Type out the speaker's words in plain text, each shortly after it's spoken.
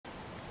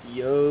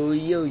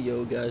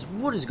Yo guys,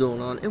 what is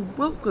going on, and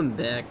welcome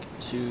back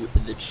to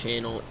the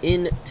channel.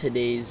 In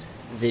today's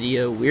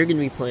video we're gonna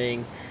be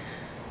playing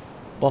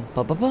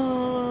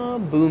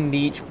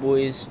BoomBeach,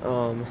 boys.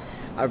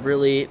 I've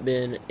really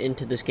been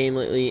into this game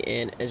lately,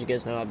 and as you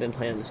guys know, I've been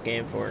playing this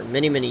game for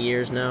many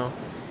years now.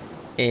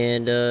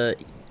 And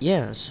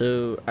yeah,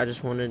 so I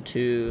just wanted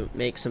to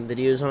make some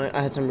videos on it.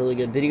 I had some really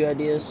good video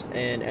ideas,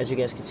 and as you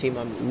guys can see,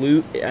 my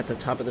loot at the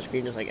top of the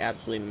screen is like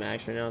absolutely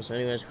maxed right now. So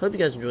anyways, hope you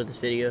guys enjoyed this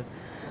video.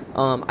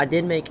 I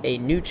did make a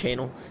new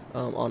channel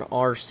on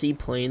RC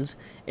planes,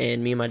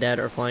 and me and my dad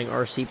are flying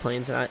RC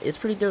planes, and it's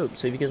pretty dope.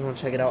 So if you guys want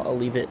to check it out, I'll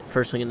leave it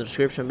first link in the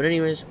description. But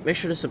anyways, make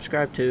sure to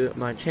subscribe to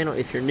my channel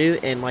if you're new,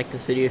 and like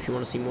this video if you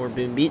want to see more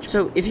BoomBeach.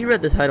 So if you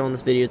read the title on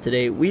this video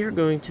today, we are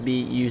going to be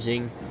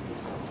using,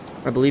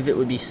 I believe it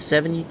would be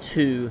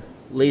 72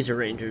 laser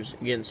rangers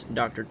against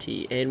Dr.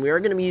 T, and we are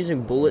going to be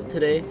using Bullet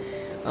today.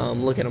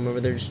 Look at him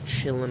over there just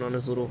chilling on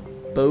his little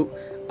boat.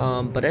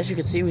 But as you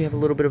can see, we have a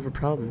little bit of a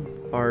problem.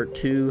 Our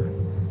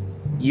two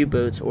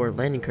U-boats or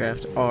landing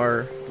craft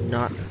are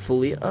not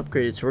fully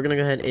upgraded, so we're gonna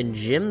go ahead and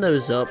gem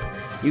those up.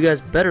 You guys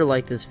better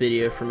like this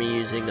video for me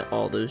using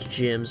all those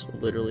gems.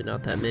 Literally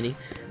not that many,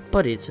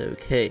 but it's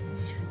okay.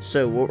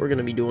 So what we're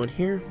gonna be doing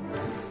here,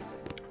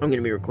 I'm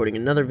gonna be recording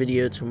another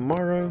video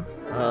tomorrow,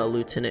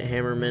 Lieutenant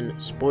Hammerman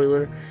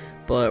spoiler,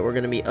 but we're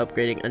gonna be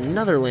upgrading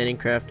another landing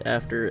craft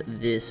after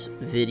this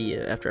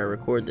video, after I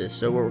record this.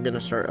 So what we're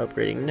gonna start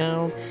upgrading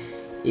now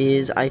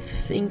is, I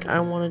think I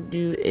want to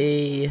do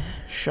a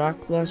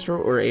shock blaster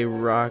or a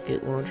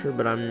rocket launcher,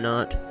 but I'm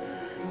not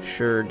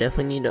sure.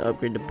 Definitely need to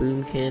upgrade the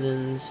boom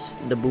cannons.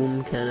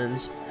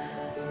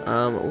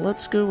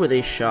 Let's go with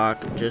a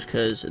shock just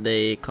because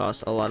they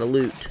cost a lot of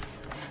loot.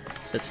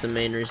 That's the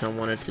main reason I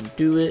wanted to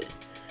do it.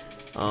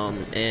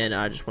 And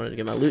I just wanted to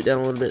get my loot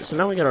down a little bit. So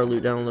now we got our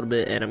loot down a little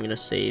bit, and I'm gonna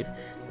save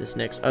this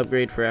next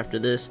upgrade for after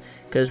this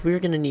because we're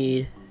gonna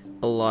need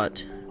a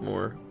lot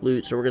more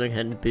loot. So we're gonna go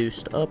ahead and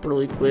boost up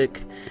really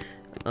quick.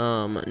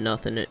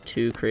 Nothing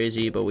too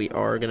crazy, but we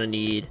are gonna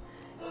need,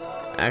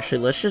 actually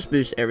let's just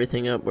boost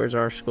everything up. Where's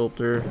our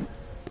sculptor?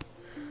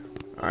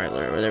 Alright,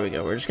 there we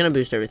go. We're just gonna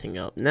boost everything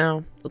up.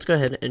 Now let's go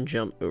ahead and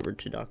jump over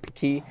to Dr.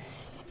 T,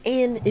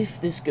 and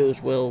if this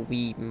goes well,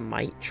 we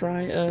might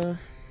try a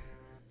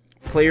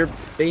player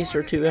base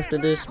or two after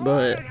this,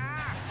 but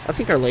I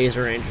think our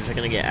laser rangers are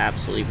gonna get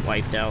absolutely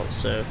wiped out,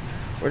 so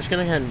we're just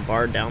gonna go ahead and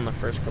bar down the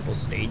first couple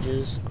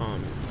stages,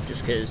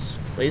 just because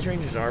laser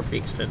rangers are pretty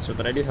expensive,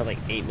 but I do have like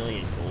 8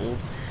 million gold,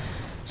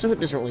 so it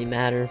doesn't really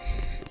matter.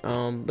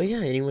 But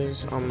yeah,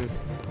 anyways,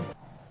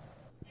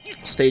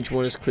 stage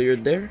 1 is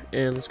cleared there,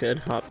 and let's go ahead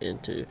and hop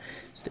into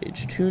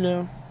stage 2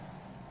 now.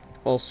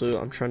 Also,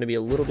 I'm trying to be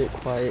a little bit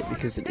quiet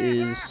because it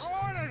is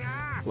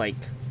like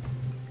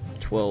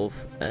 12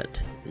 at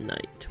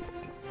night,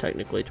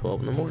 technically 12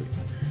 in the morning.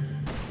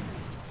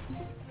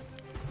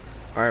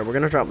 Alright, we're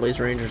going to drop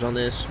laser rangers on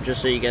this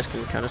just so you guys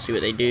can kind of see what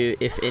they do.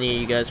 If any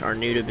of you guys are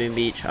new to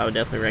BoomBeach, I would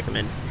definitely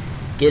recommend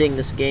getting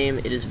this game.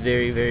 It is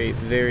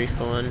very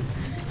fun,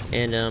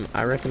 and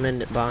I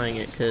recommend buying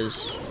it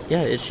because,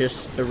 yeah, it's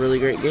just a really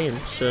great game.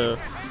 So,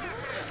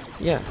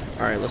 yeah.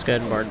 Alright, let's go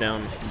ahead and bar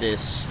down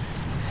this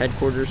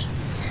headquarters.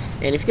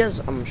 And if you guys,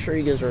 I'm sure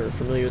you guys are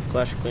familiar with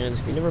Clash of Clans.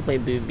 If you never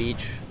played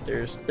BoomBeach,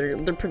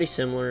 they're pretty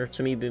similar.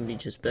 To me,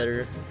 BoomBeach is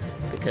better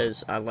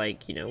because I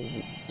like, you know,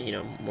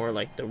 more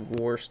like the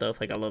war stuff.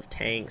 Like, I love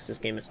tanks. This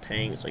game is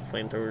tanks, like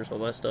flamethrowers, all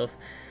that stuff,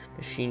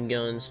 machine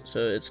guns.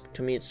 So it's,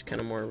 to me, it's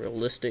kind of more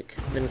realistic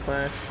than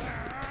Clash.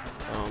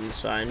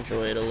 So I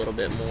enjoy it a little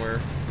bit more.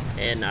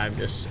 And I've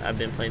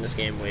been playing this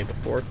game way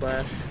before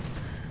Clash.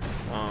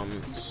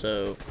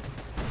 So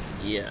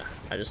yeah,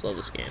 I just love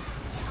this game.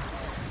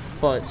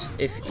 But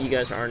if you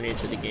guys are new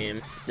to the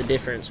game, the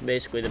difference,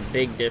 basically the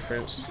big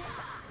difference,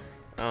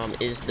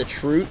 is the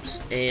troops.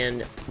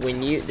 And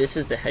when this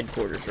is the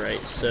headquarters, right?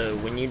 So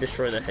when you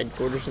destroy the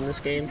headquarters in this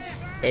game,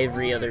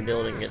 every other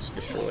building gets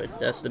destroyed.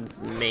 That's the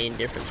main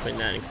difference between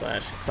that and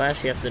Clash.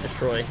 Clash, you have to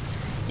destroy,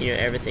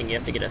 everything. You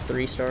have to get a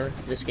 3-star.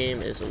 This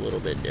game is a little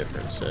bit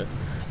different. So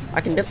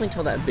I can definitely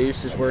tell that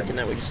boost is working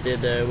that we just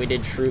did. We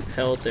did troop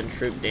health and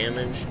troop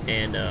damage,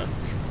 and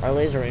our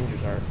laser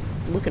rangers are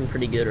looking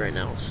pretty good right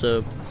now.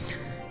 So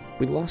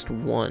we lost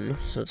one,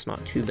 so it's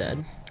not too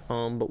bad.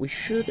 But we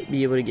should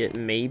be able to get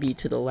maybe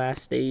to the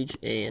last stage,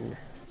 and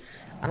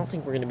I don't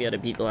think we're going to be able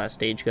to beat the last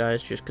stage,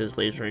 guys, just because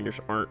laser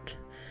rangers aren't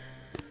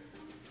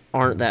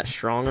that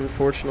strong,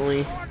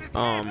 unfortunately. But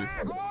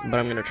I'm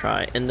going to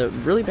try. And the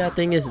really bad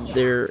thing is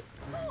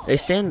they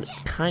stand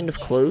kind of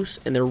close,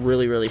 and they're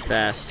really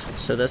fast.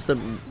 So that's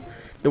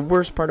the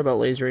worst part about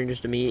laser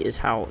rangers to me, is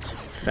how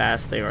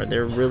fast they are.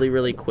 They're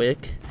really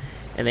quick,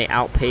 and they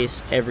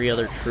outpace every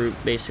other troop,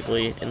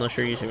 basically, unless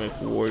you're using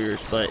like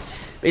warriors. But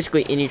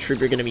basically any troop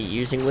you're going to be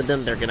using with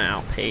them, they're going to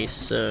outpace,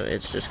 so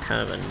it's just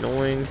kind of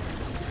annoying.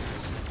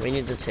 We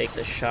need to take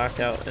the shock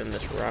out and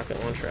this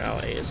rocket launcher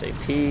out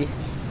ASAP.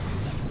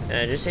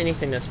 Just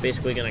anything that's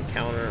basically going to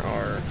counter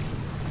our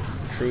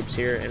troops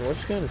here, and we're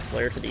just going to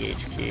flare to the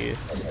HQ.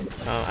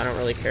 I don't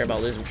really care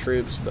about losing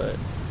troops, but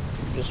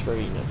just for,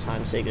 you know,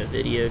 time's sake of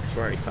video, because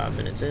we're already 5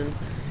 minutes in,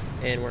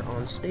 and we're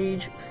on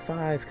stage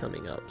 5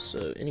 coming up.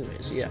 So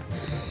anyways, yeah.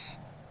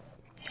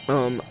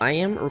 I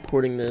am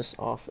recording this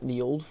off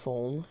the old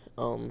phone,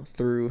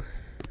 through,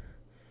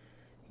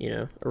 you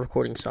know, a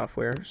recording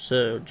software.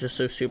 So just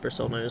so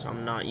Supercell knows,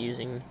 I'm not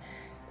using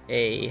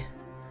a,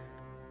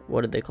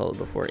 what did they call it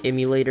before?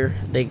 Emulator.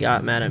 They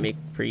got mad at me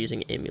for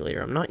using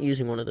emulator. I'm not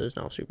using one of those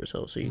now,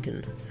 Supercell, so you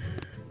can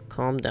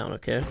calm down,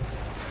 okay?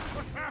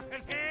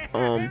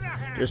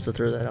 Just to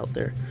throw that out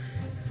there.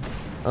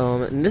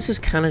 And this is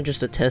kind of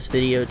just a test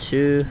video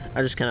too.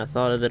 I just kind of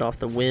thought of it off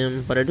the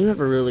whim, but I do have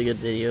a really good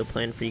video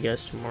planned for you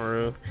guys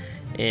tomorrow,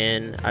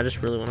 and I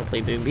just really want to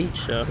play BoomBeach,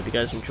 so I hope you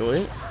guys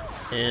enjoy it,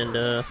 and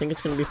I think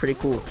it's going to be pretty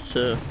cool.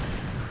 So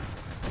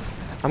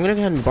I'm going to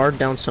go ahead and bar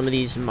down some of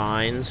these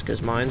mines,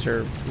 because mines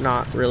are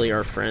not really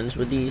our friends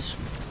with these.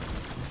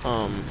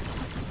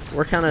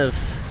 We're kind of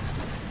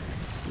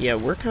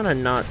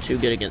not too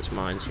good against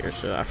mines here,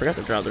 so I forgot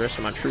to drop the rest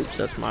of my troops.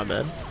 That's my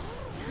bad.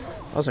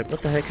 I was like,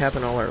 what the heck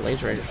happened to all our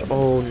laser rangers?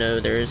 Oh no,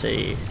 there is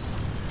a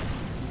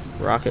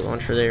rocket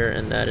launcher there,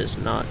 and that is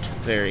not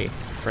very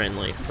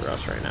friendly for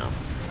us right now.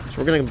 So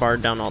we're going to bar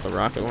down all the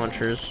rocket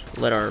launchers,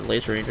 let our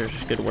laser rangers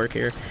just go to work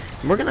here.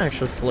 And we're going to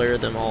actually flare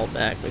them all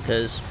back,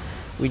 because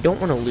we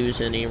don't want to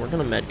lose any. We're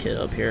going to medkit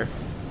up here.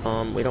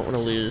 We don't want to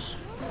lose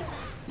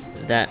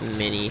that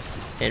many,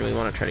 and we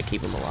want to try to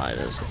keep them alive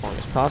as long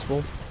as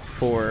possible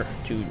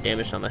to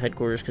damage on the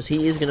headquarters, because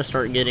he is going to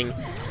start getting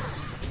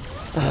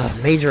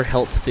major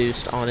health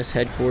boost on his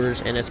headquarters,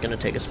 and it's going to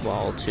take us a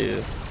while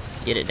to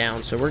get it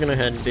down. So we're going to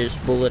go ahead and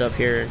boost Bullet up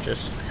here and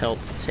just help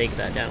take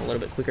that down a little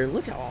bit quicker.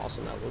 Look how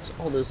awesome that looks.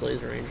 All those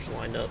laser rangers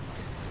lined up.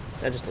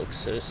 That just looks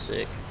so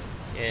sick.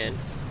 And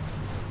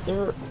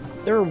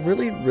they're a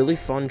really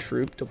fun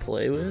troop to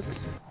play with.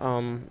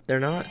 They're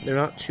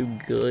not too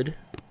good,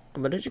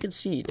 but as you can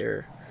see,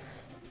 their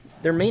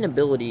main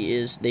ability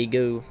is they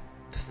go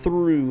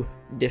through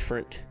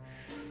different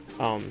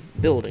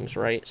buildings,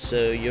 right?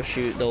 So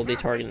they'll be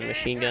targeting the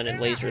machine gun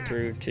and laser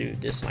through to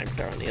this sniper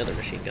tower on the other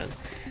machine gun.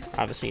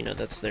 Obviously, you know,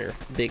 that's their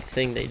big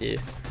thing they do,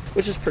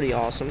 which is pretty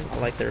awesome. I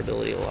like their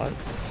ability a lot.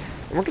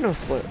 And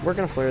we're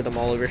gonna flare them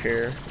all over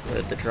here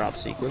with the drop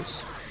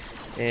sequence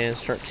and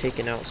start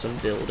taking out some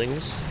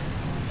buildings.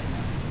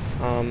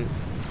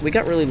 We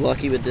got really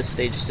lucky with this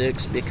stage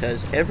 6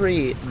 because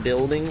every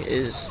building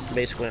is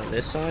basically on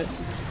this side,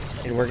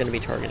 and we're going to be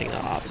targeting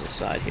the opposite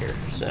side here.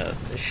 So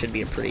this should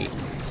be a pretty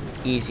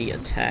easy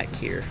attack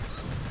here.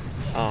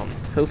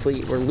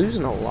 Hopefully, we're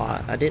losing a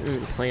lot. I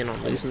didn't plan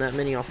on losing that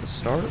many off the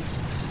start,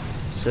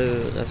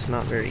 so that's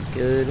not very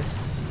good,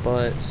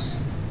 but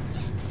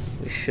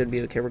we should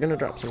be okay. We're going to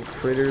drop some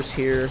critters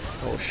here.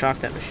 Oh, shock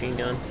that machine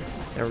gun.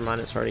 Never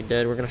mind, it's already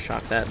dead. We're going to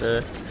shock that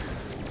though.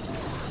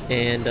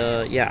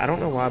 And yeah, I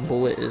don't know why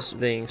Bullet is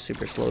being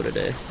super slow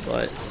today,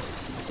 but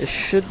this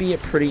should be a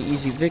pretty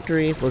easy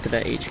victory. Look at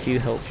that HQ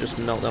health just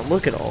melt down.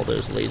 Look at all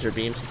those laser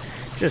beams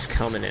just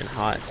coming in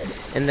hot.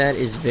 And that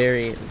is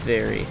very,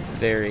 very,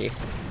 very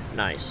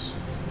nice.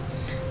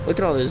 Look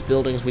at all those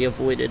buildings we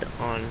avoided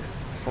on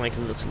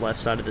flanking this left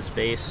side of this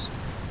base.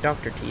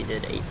 Dr. T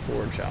did a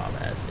poor job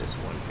at this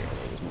one here,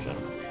 ladies and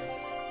gentlemen.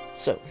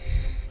 So,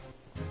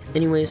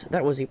 anyways,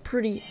 that was a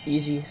pretty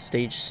easy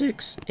stage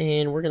 6,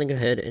 and we're going to go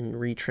ahead and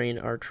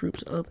retrain our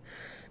troops up.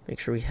 Make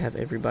sure we have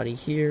everybody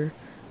here.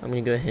 I'm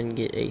going to go ahead and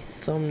get a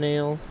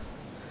thumbnail.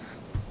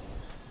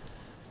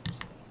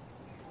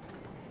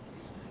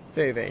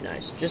 Very, very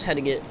nice. Just had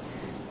to get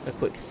a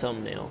quick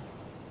thumbnail.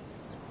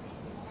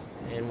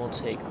 And we'll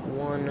take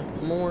one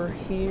more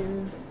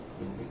here.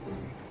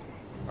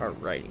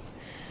 Alrighty.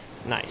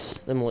 Nice.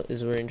 Them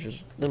laser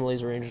rangers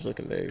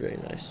looking very, very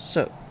nice.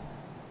 So,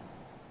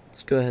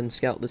 let's go ahead and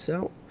scout this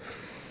out.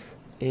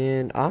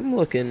 And I'm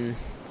looking...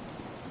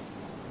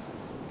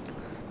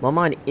 My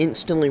mind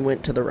instantly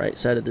went to the right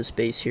side of this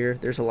base here.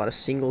 There's a lot of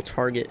single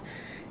target,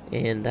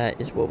 and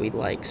that is what we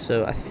like.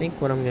 So I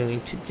think what I'm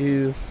going to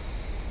do...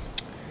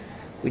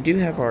 We do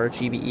have our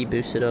GBE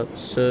boosted up,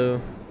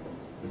 so...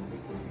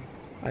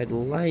 I'd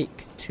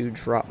like to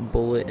drop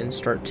Bullet and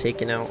start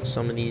taking out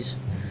some of these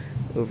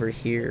over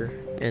here,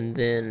 and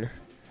then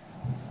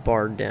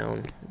bar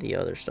down the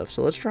other stuff.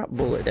 So let's drop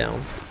Bullet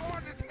down.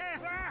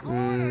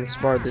 Let's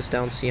bar this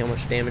down, see how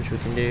much damage we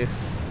can do.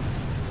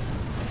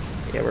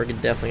 Yeah, we're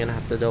definitely going to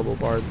have to double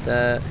bar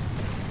that.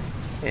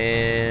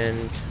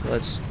 And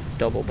let's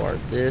double bar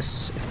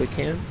this if we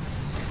can.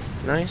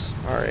 Nice.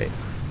 Alright.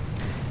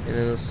 And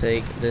then let's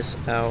take this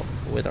out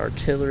with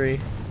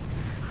artillery,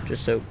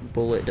 just so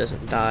Bullet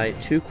doesn't die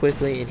too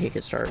quickly and he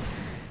can start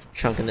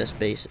chunking this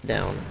base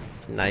down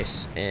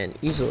nice and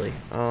easily.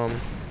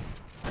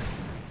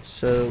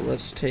 So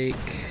let's take...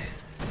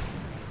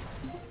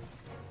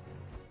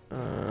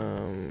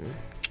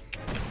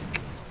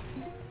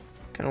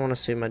 I don't want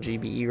to save my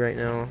GBE right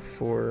now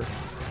for...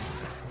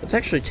 Let's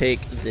actually take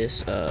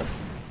this,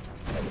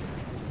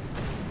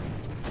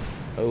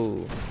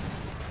 Oh.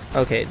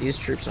 Okay, these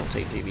troops don't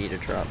take GBE to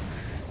drop.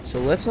 So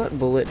let's let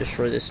Bullet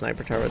destroy this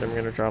sniper tower, then we're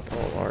going to drop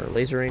all our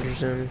laser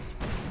rangers in.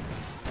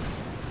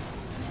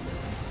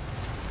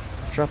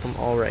 drop them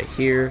all right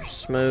here.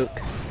 Smoke.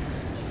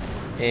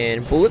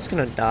 And Bullet's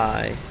gonna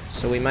die,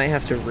 so we might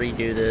have to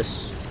redo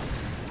this.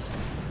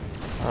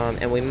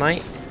 And we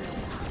might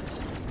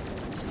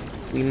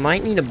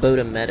need a boat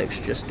of medics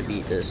just to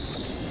beat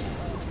this.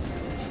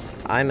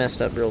 I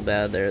messed up real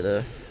bad there,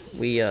 though.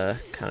 We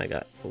kind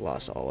of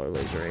lost all our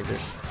laser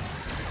rangers.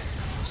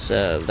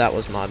 So that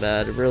was my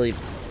bad. Really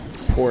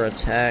poor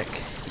attack.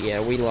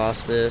 Yeah, we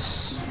lost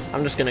this.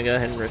 I'm just gonna go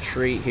ahead and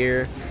retreat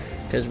here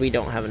because we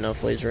don't have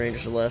enough laser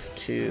rangers left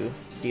to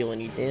deal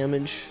any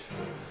damage.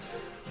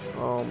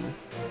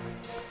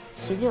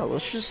 So yeah,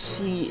 let's just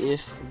see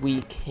if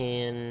we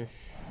can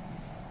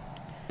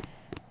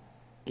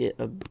get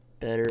a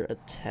better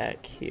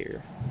attack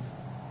here.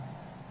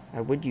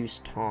 I would use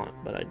taunt,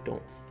 but I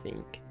don't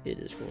think it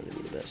is going to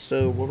be the best.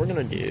 So what we're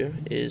gonna do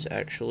is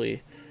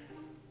actually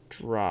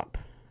drop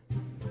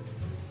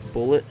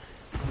Bullet,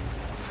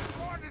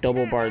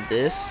 double bar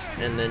this,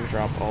 and then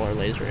drop all our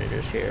laser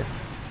rangers here.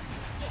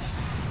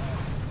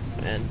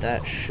 And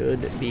that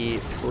should be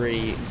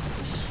pretty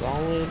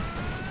solid.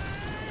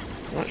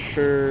 Not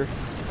sure.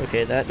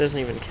 Okay, that doesn't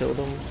even kill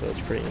them, so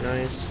that's pretty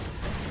nice.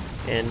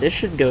 And this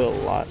should go a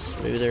lot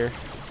smoother.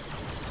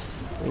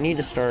 We need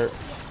to start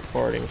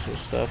barding some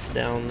stuff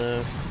down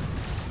though.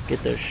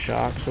 Get those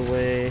shocks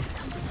away.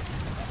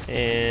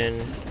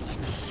 And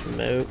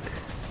smoke.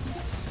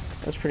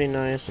 That's pretty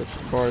nice. Let's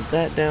bard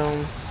that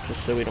down,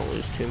 just so we don't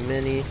lose too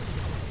many.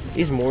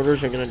 These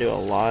mortars are going to do a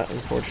lot,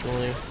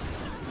 unfortunately.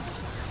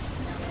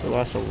 We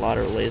lost a lot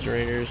of laser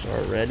rangers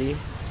already.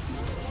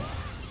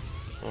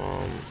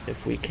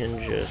 If we can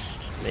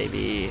just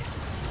maybe...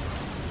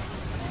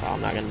 Oh,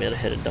 I'm not going to be able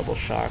to hit a double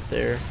shock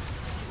there.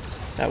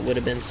 That would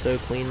have been so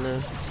clean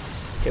though.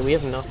 Okay, we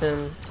have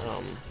nothing.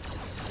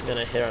 I'm going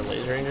to hit our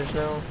laser rangers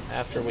now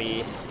after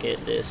we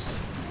get this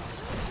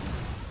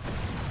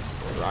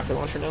rocket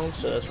launcher down,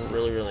 so that's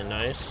really, really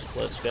nice.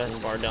 Let's go ahead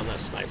and bar down that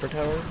sniper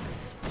tower.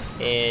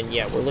 And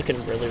yeah, we're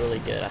looking really, really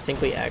good. I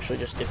think we actually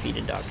just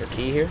defeated Dr.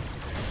 T here.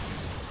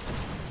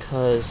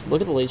 Because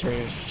look at the laser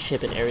rangers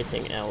chipping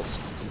everything else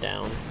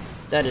down.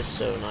 That is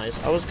so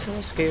nice. I was kind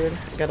of scared.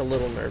 I got a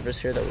little nervous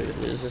here that we would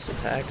lose this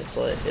attack,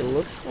 but it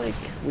looks like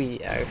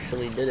we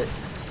actually did it.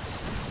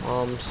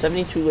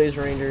 72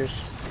 laser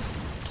rangers.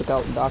 Took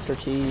out Dr.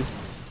 T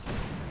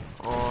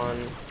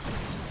on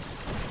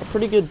a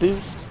pretty good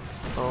boost.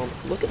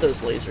 Look at those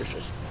lasers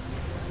just,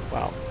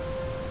 wow.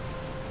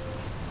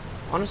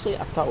 Honestly,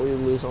 I thought we would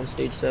lose on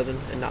stage 7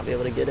 and not be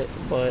able to get it,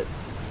 but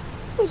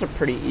it was a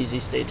pretty easy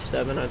stage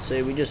 7, I'd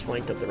say. We just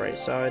flanked up the right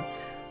side.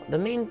 The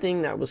main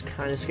thing that was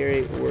kind of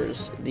scary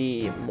was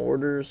the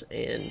mortars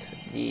and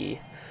the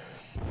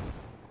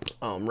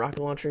rocket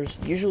launchers.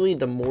 Usually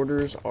the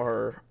mortars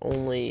are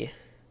only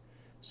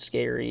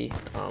scary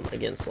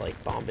against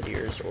like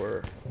bombardiers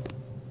or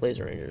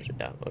laser rangers.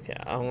 Yeah, okay,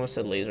 I almost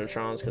said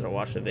lasertrons because I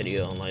watched a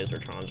video on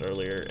lasertrons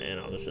earlier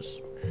and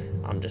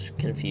I'm just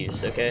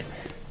confused. Okay,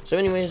 so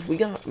anyways, we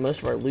got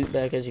most of our loot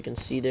back, as you can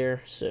see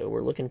there, so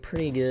we're looking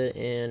pretty good.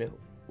 And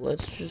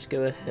let's just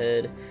go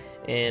ahead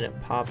and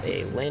pop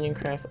a landing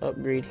craft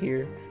upgrade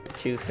here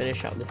to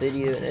finish out the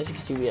video. And as you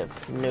can see, we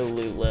have no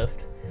loot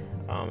left,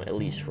 at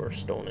least for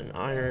stolen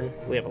iron.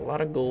 We have a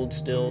lot of gold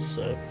still,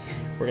 so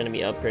we're going to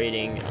be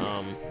upgrading.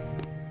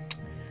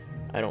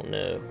 I don't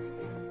know,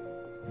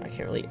 I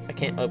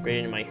can't upgrade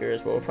any of my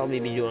heroes, but we'll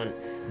probably be doing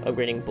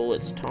upgrading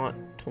Bullet's taunt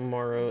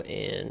tomorrow,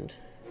 and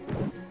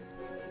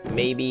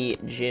maybe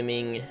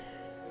gymming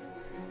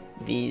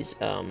these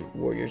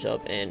warriors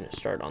up and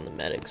start on the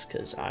medics,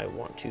 because I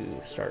want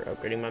to start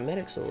upgrading my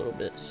medics a little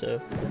bit.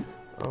 So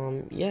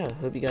yeah,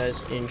 hope you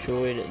guys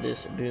enjoyed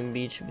this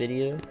BoomBeach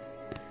video,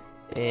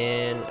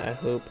 and I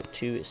hope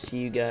to see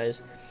you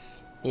guys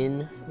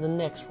in the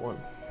next one.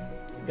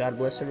 God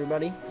bless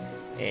everybody,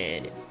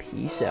 and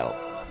peace out.